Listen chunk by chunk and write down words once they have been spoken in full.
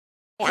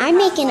I'm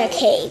making a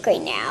cake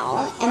right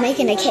now. I'm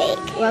making a cake.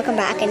 Welcome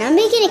back. And I'm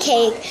making a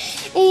cake.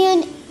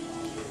 And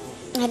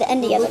I had to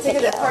end the other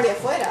video.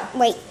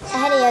 Wait, I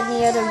had to end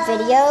the other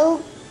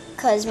video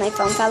because my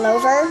phone fell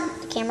over.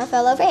 The camera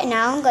fell over. And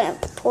now I'm going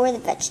to pour the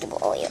vegetable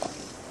oil.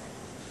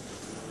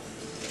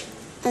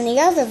 In the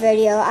other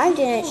video, I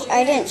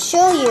didn't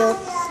show you.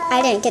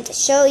 I didn't get to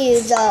show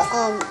you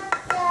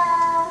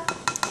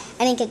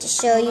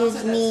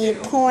me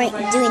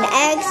doing the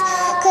eggs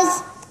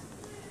because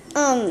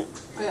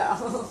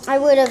I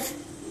would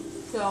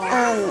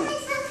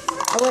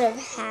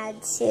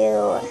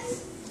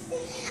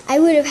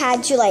have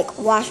had to like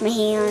wash my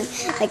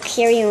hands, like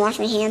carry and wash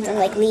my hands and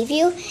like leave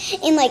you,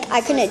 and like I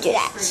couldn't do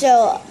that.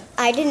 So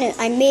I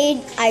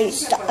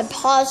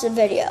paused the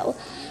video,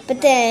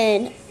 but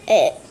then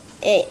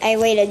I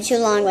waited too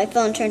long. My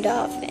phone turned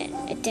off and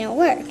it didn't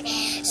work.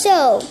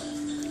 So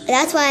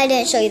that's why I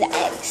didn't show you the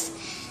eggs.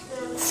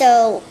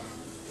 So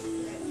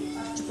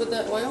did you put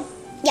that oil?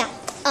 Yeah.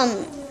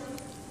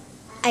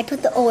 I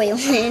put the oil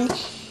in,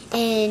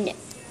 and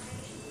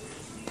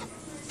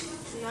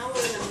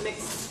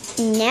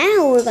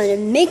now we're gonna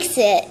mix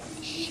it,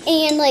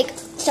 and like,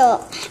 so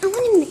I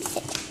want to mix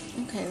it.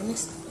 Okay, let me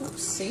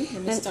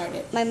start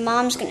it. My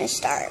mom's gonna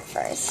start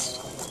first.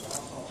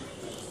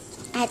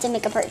 I had to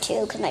make a part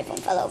 2 because my phone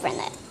fell over and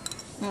it,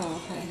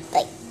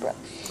 like, broke.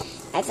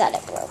 I thought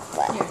it broke,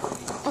 but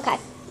okay.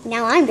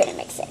 Now I'm gonna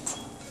mix it.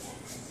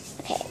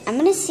 Okay, I'm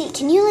gonna see.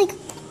 Can you like?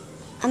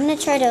 I'm gonna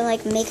try to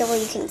like make it where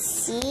you can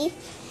see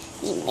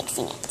me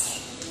mixing it.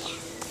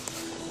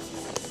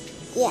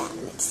 Yeah,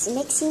 mixy.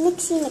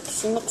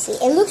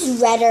 It looks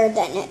redder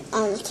than it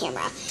on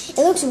camera. It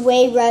looks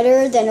way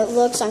redder than it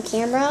looks on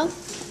camera.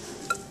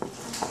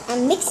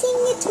 I'm mixing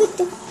it with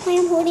the way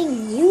I'm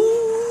holding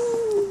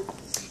you.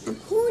 I'm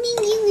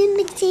holding you and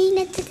mixing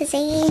it at the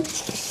same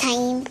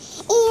time.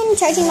 And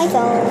charging my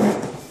phone.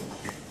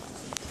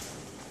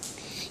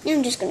 Now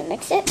I'm just gonna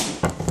mix it.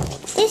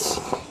 Like this.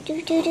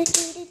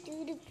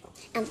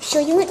 I'm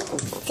sure you want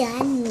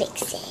done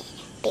mixing.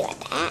 Be like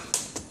that.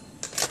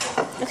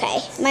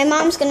 Okay, my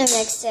mom's gonna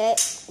mix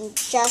it in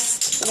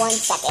just 1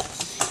 second.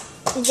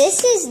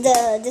 This is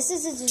the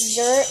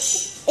dessert.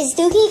 Is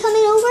Dookie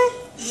coming over?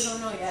 You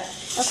don't know yet.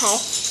 Okay,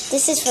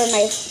 this is for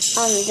my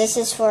this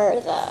is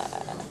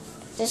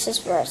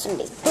for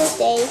somebody's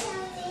birthday,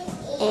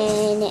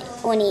 and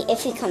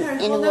if he comes,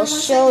 and we'll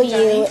show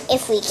you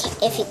if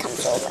he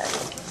comes over.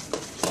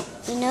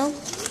 You know.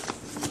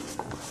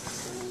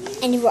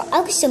 And we're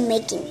also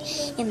making,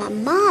 and my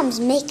mom's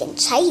making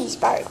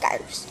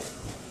cheeseburgers.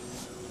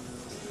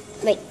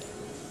 Wait,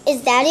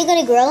 is Daddy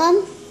gonna grill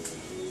them?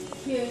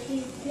 Yeah,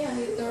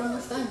 they're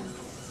almost done.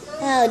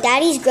 Oh,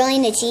 Daddy's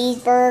grilling the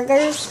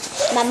cheeseburgers.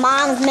 My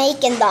mom's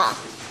making the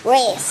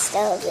rest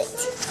of it.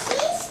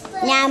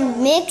 Now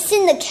I'm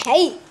mixing the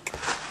cake.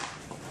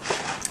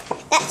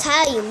 That's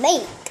how you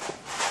make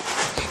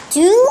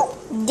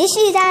 2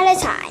 dishes at a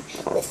time,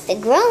 with the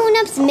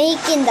grown-ups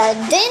making the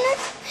dinner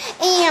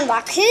and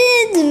the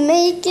kids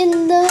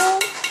making the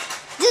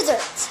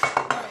dessert.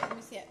 Alright, let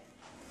me see it.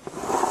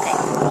 Okay.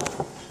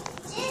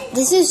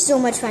 This is so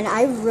much fun.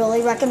 I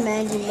really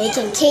recommend you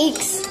making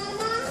cakes.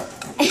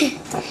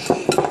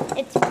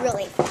 It's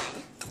really fun.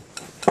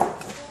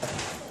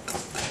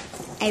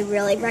 I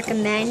really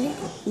recommend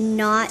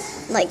not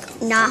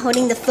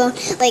holding the phone,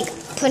 like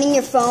putting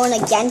your phone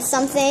against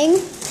something,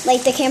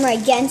 like the camera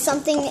against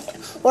something,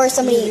 or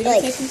somebody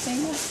like,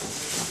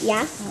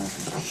 yeah,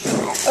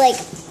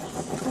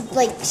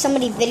 like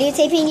somebody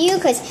videotaping you,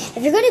 because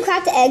if you're going to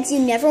crack the eggs, you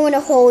never want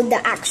to hold the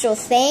actual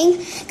thing,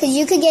 because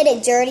you could get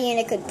it dirty and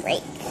it could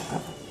break,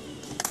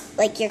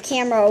 like your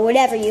camera or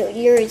whatever you're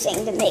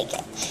using to make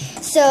it.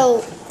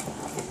 So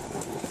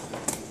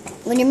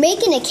when you're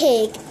making a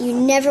cake, you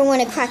never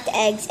want to crack the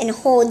eggs and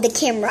hold the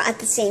camera at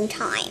the same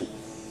time.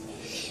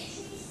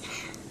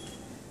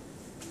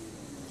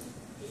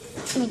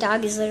 My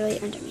dog is literally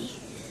under me.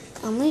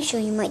 I'm going to show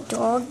you my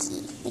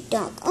doggy. My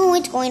dog. Oh,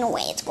 it's going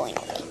away. It's going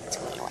away. It's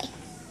going away.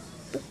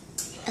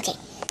 Okay.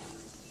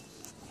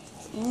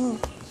 Oh,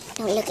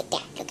 look at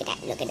that. Look at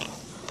that. Look at that.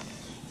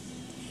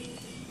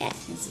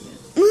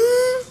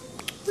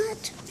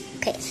 What?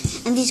 Okay.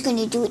 I'm just going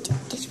to do it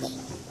this way.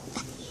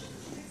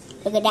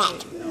 Look at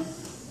that.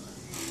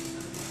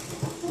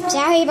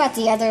 Sorry about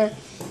the other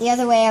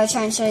way I was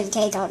trying to show you the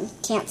cake. I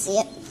can't see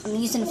it. I'm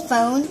using a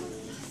phone.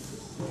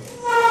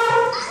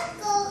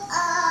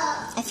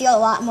 I feel a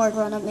lot more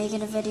grown up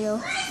making a video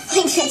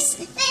like this.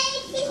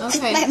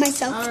 Okay. By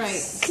myself.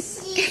 Alright.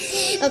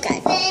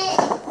 Okay.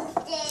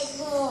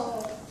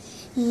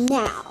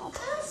 Now.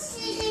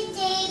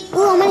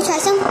 Ooh, I'm gonna try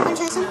some. Want to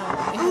try some?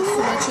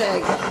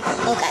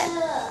 Okay.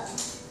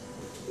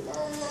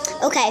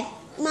 Okay.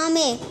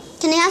 Mommy,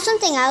 can I have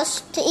something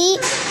else to eat?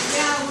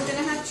 Yeah, we're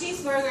gonna have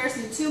cheeseburgers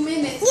in 2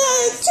 minutes.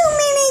 Yay, 2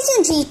 minutes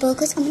and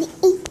cheeseburgers. I'm gonna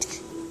eat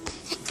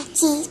a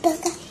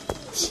cheeseburger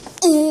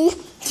in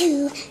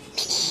 2 minutes.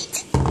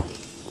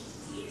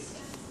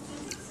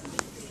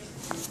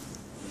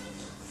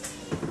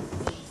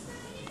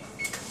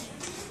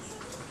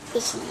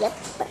 Yep.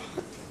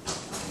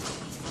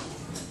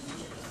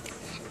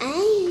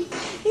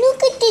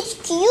 this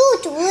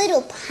cute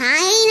little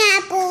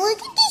pineapple. Look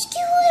at this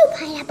cute little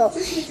pineapple.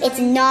 It's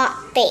not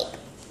fake.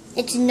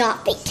 It's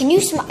not fake. Can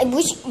you smell? I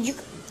wish you.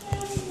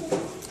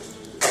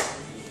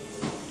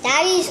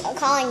 Daddy's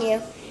calling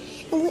you.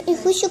 I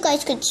wish you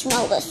guys could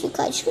smell this. If you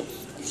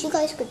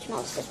guys could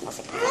smell this. It smells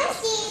like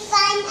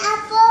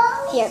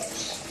pineapple.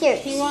 Here.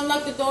 You want to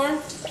lock the door?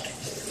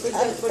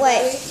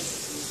 Wait.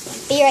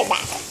 Be right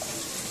back.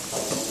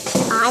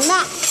 I'm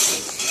back.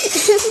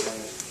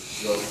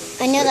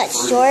 I know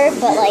that's short,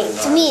 but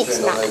like to me it's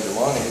not.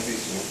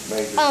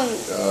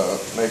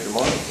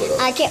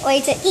 I can't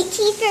wait to eat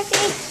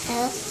cheeseburgers.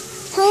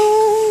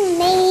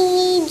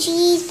 Homemade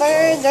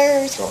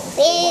cheeseburgers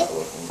with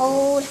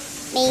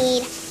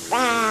homemade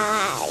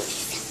fries.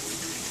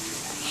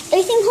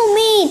 Everything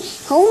homemade.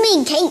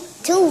 Homemade cake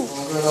too.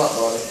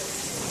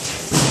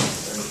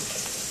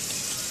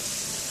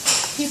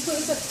 You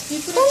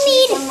put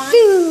Homemade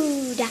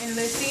food. And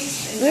Lucy's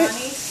and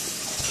Johnny's.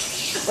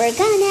 We're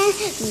gonna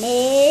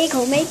make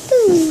homemade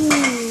food.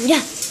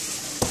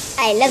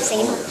 I love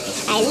singing.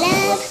 I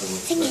love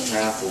singing.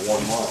 Half of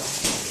 1 month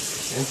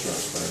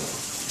insurance payment.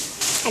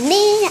 I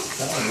mean,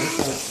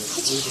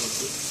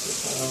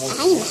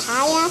 I'm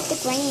high off the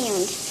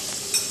ground.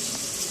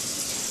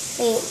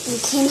 Wait, you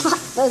cannot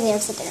go there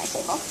to the dinner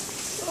table.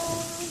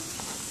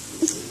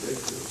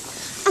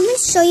 I'm gonna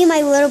show you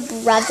my little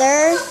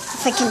brother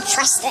if I can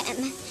trust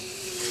him.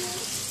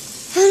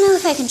 I don't know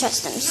if I can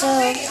trust him, so.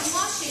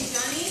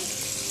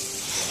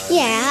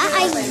 Yeah,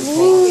 I love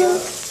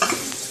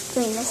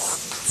doing this.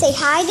 Say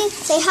hi, Johnny.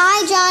 Say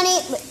hi,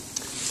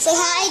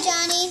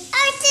 Johnny.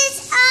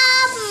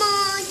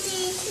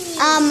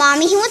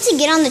 Mommy, he wants to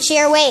get on the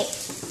chair. Wait.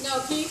 No,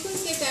 can you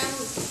please get down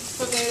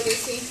from there,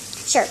 Lucy?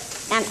 Sure.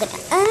 I'm gonna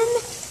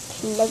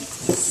unplug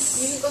this.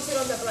 You can go sit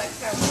on the black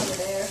couch over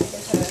there.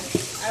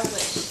 I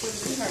wish. With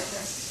the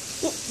charger.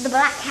 The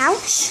black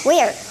couch?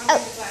 Where? On Oh,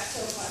 the black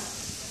sofa.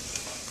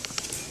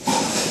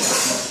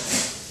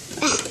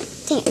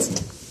 dang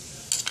it.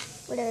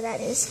 Whatever that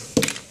is.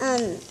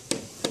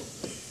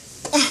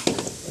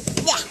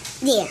 Yeah,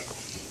 there.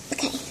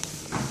 Okay.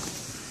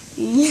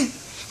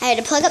 I had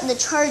to plug up the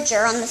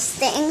charger on this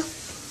thing.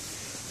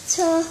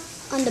 So,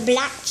 on the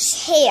black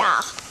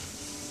chair.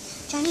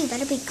 Johnny, you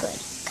better be good,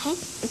 okay?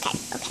 Okay.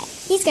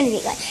 He's gonna be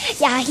good.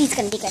 Yeah, he's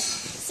gonna be good.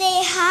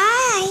 Say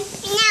hi.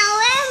 Now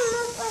I'm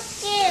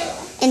with you.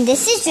 And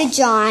this is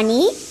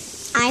Johnny.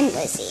 I'm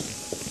Lizzie.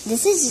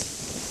 This is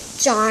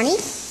Johnny.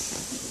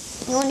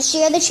 You want to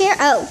share the chair?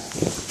 Oh.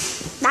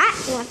 That?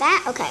 You want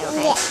that? Okay.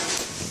 Yeah.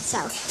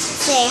 So,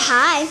 say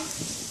hi.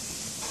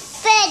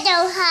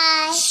 Hello,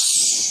 hi.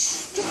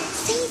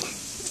 Say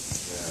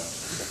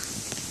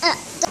that.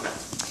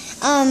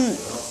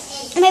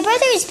 My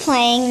brother is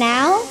playing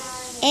now,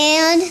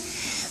 and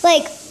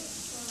like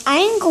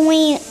I'm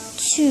going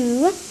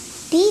to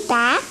be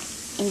back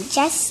in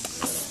just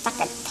a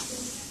second.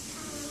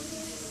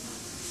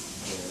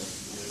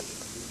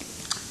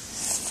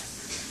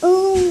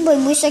 Oh, I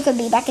wish I could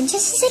be back in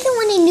just a second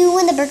when I knew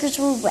when the burgers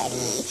were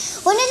ready.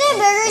 When are the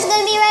burgers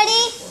gonna be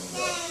ready?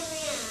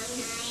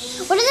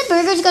 When are the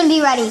burgers gonna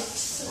be ready?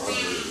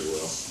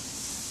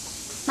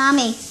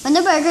 Mommy, when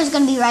the burgers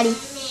gonna be ready?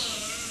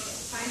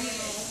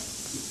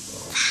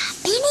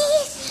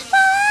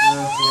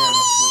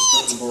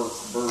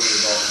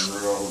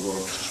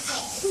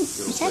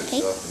 Is that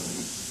cake?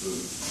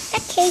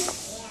 That cake.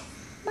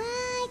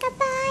 Bye,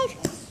 goodbye.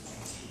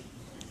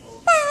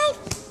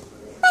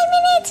 5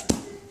 minutes.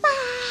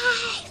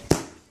 Bye.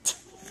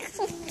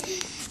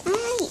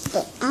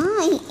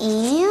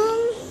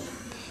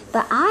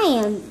 But I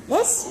am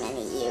this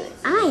many years.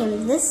 I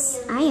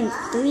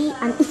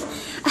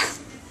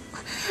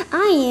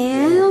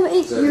am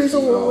 8 years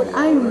old.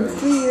 I'm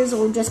 3 years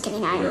old. Just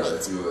kidding. I am 8.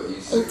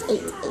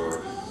 8.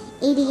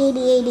 80.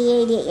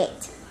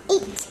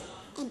 8.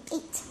 I'm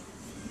 8.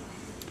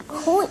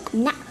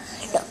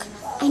 Look,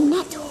 I'm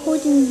not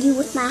holding you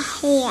with my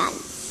hand.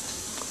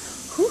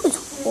 Who's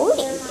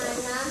holding you?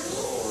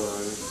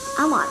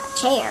 I'm on a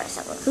chair,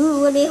 so who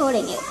would be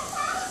holding you?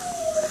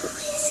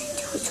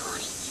 Who's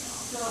holding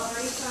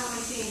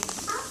you?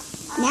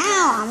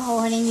 Now I'm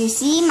holding you.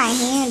 See, my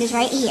hand is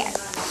right here.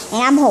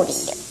 And I'm holding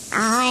you.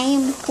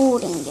 I'm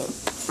holding you.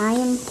 I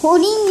am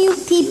holding you,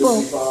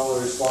 people.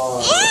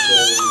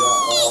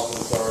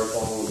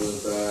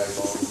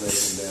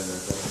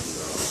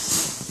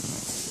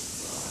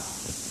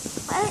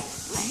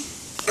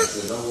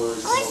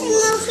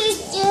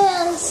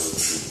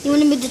 You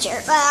want to move the chair?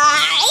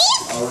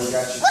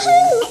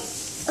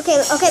 Okay,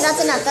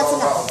 that's enough.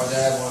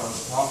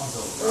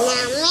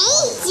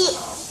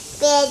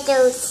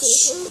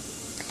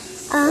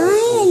 I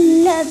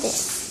love it.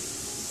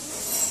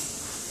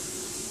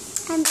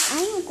 I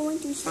am going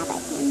to stop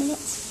at 10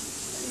 minutes.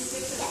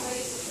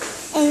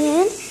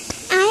 And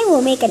I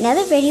will make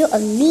another video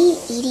of me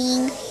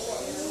eating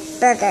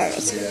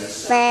burgers.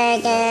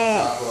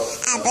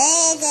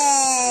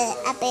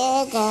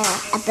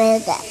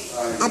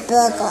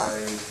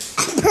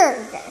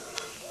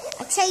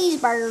 A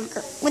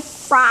cheeseburger with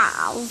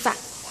fries.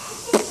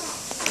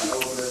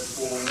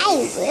 I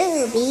I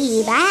will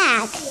be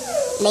back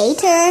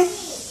later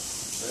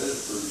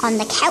on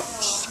the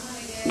couch.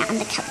 Not on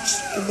the couch.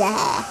 The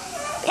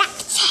black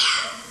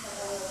chair.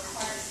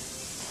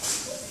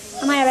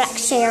 I'm on a black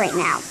chair right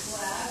now.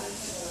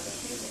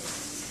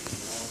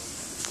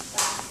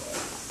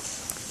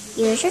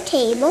 Here's your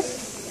table.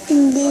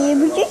 And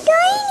there's your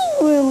dining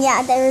room.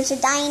 Yeah, there's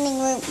a dining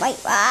room. Wait,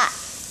 what?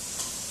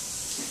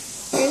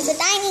 There's a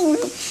dining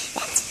room.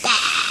 That's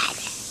bad.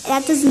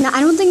 That does not, I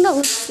don't think that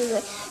looks too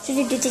good. Should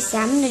I do this?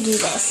 I'm going to do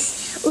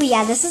this. Oh,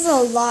 yeah, this is a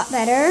lot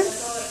better.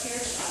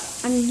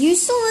 I'm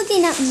used to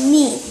looking at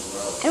me.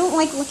 I don't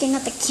like looking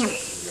at the camera.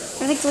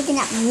 I like looking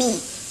at me.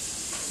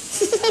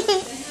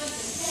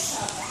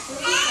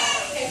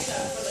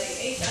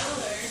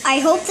 I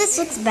hope this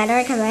looks better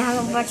because I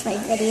haven't watched my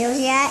videos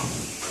yet.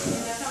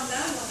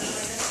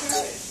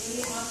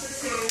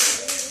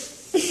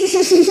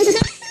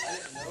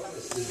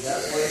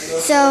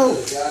 So,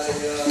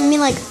 I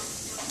mean, like,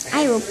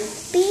 I will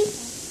be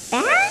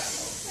back.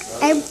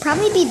 I'll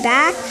probably be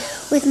back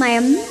with my,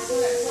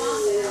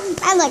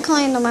 I like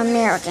calling them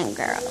American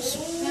girls.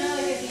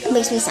 It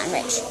makes me sound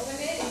rich.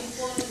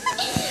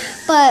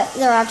 But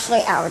they're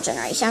actually our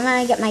generation. I'm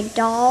going to get my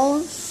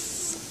dolls.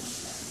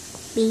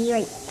 Be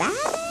right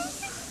back.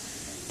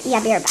 Yeah,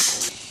 be right back.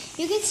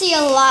 You can see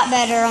a lot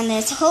better on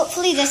this.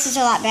 Hopefully this is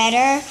a lot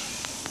better.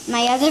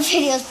 My other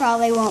videos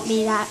probably won't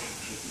be that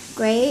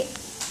great.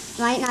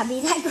 Might not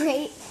be that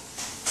great.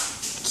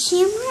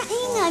 Camera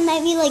angle, I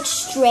might be like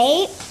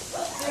straight.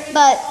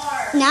 But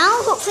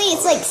now hopefully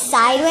it's like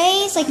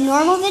sideways, like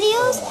normal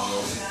videos.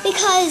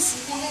 Because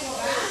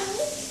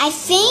I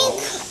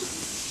think,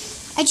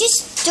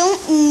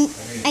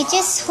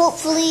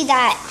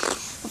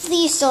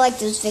 hopefully you still like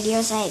those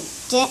videos. I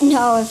didn't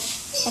know if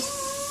I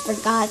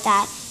forgot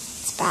that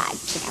it's bad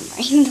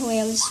cameraing the way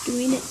I was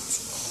doing it.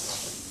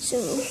 So,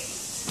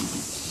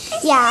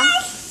 yeah.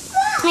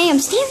 I am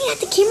staring at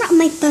the camera on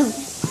my phone.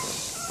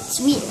 It's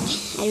weird.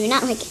 I do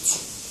not like it.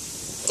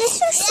 Just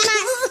so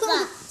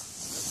smart.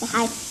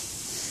 Hi.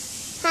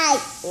 Hi,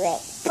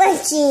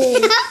 Punchy.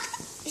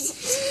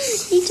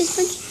 You just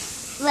punched.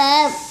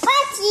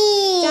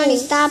 Punchy. Johnny,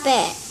 stop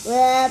it.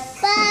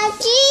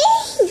 Punchy.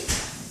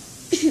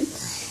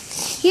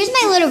 Here's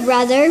my little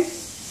brother,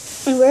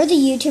 and we're the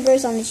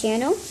YouTubers on the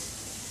channel.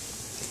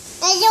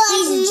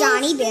 He's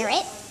Johnny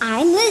Barrett.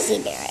 I'm Lizzie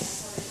Barrett.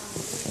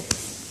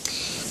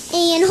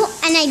 And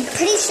I'm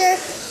pretty sure,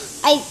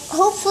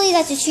 hopefully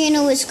that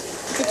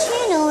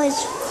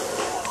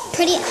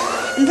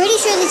I'm pretty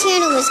sure the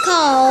channel is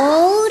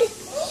called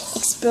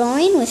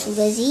Exploring with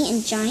Lizzie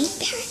and Johnny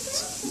Barrett.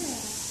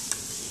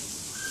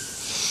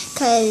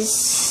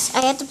 Because I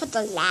have to put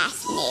the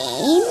last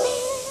name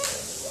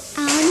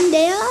on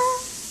there.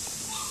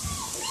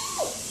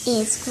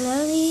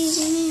 Exploring.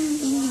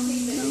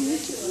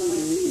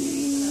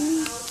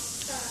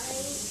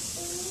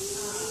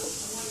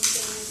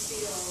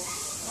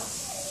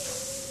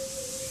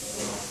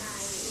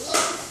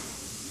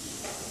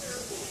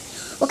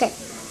 Okay.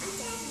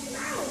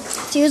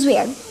 Feels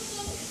weird. And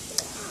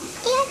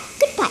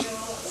goodbye.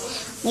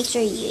 Make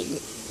sure you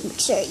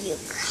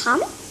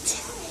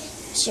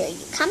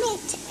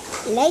comment,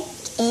 like,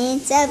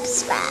 and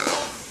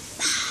subscribe.